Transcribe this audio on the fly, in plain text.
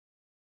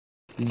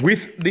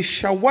With the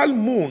Shawwal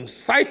moon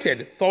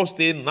sighted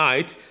Thursday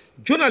night,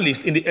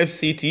 journalists in the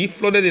FCT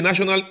flooded the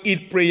National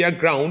Eid Prayer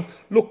Ground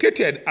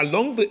located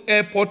along the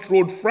airport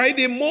road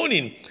Friday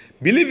morning,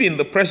 believing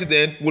the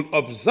president would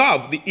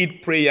observe the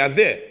Eid prayer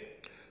there.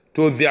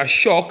 To their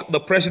shock,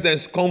 the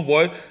president's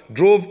convoy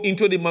drove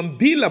into the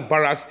Mambila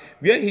barracks,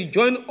 where he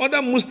joined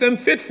other Muslim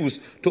faithfuls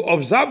to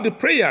observe the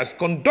prayers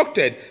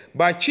conducted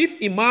by Chief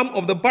Imam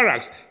of the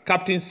barracks,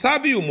 Captain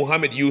Sabiu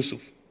Muhammad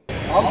Yusuf.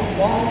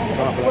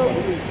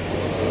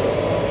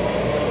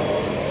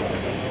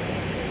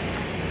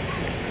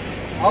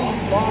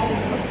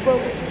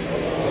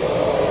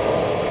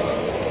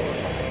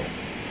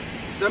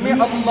 Sami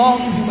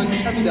Allahu liman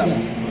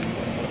hamidah.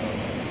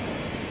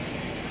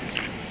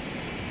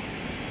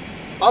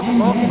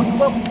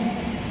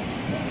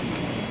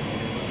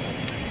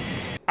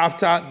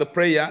 After the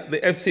prayer, the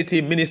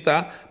FCT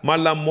minister,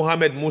 Malam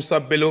Mohammed Musa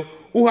Bello,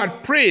 who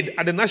had prayed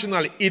at the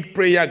National Eid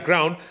Prayer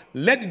Ground,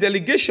 led the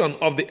delegation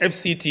of the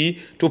FCT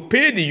to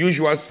pay the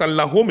usual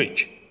SALLAH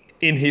homage.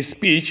 In his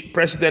speech,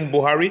 President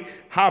Buhari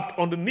harped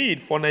on the need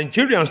for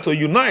Nigerians to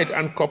unite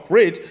and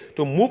cooperate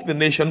to move the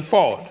nation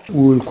forward.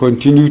 We will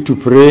continue to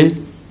pray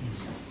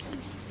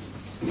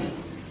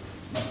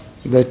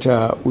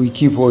that we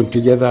keep on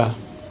together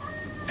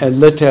and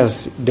let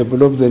us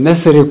develop the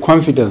necessary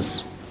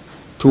confidence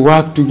to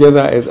work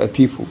together as a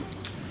people.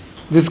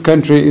 This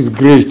country is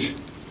great.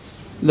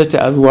 Let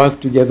us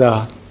work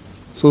together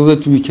so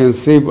that we can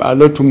save a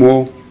lot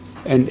more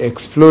and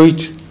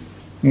exploit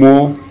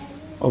more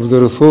of the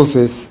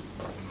resources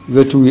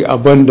that we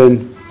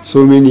abandoned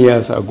so many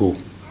years ago.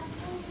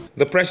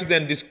 The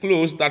president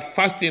disclosed that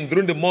fasting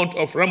during the month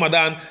of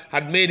Ramadan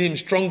had made him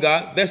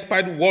stronger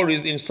despite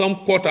worries in some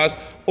quarters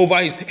over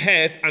his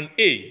health and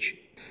age.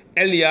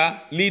 Earlier,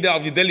 leader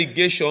of the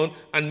delegation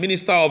and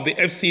minister of the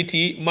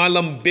FCT,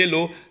 Malam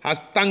Bello,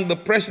 has thanked the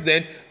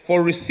president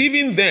for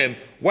receiving them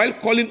while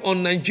calling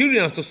on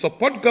Nigerians to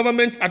support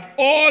governments at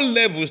all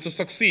levels to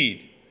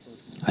succeed.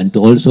 And to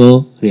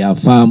also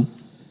reaffirm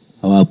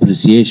our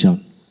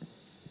appreciation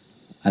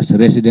as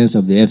residents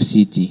of the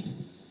FCT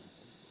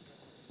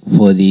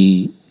for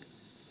the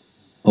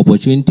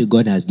opportunity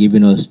God has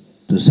given us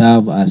to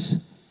serve as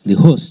the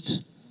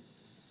host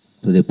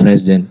to the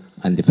president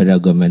and the federal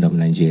government of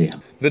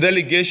Nigeria. The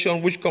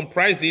delegation, which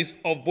comprises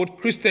of both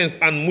Christians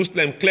and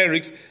Muslim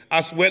clerics,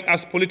 as well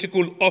as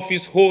political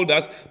office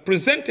holders,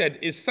 presented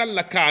a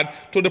SALLAH card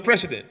to the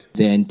president.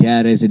 The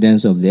entire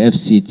residents of the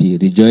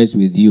FCT rejoice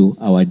with you,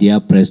 our dear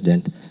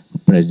president,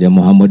 President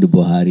Muhammadu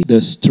Buhari. The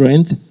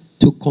strength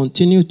to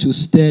continue to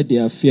steer the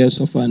affairs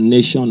of our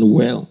nation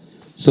well,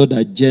 so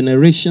that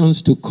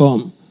generations to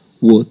come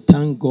will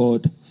thank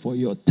God for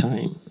your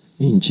time.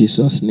 In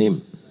Jesus'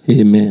 name.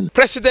 Amen.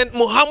 President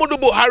Muhammadu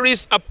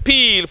Buhari's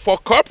appeal for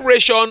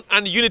cooperation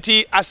and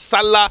unity as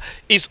SALLAH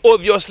is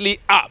obviously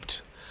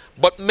apt.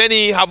 But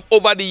many have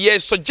over the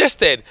years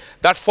suggested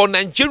that for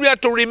Nigeria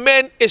to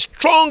remain a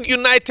strong,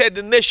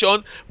 united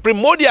nation,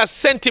 primordial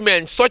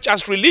sentiments such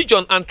as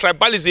religion and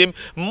tribalism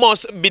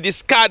must be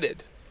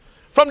discarded.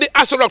 From the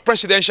Aso Rock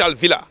Presidential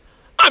Villa,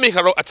 I'm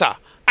Ikaro Atta,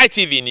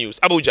 ITV News,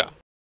 Abuja.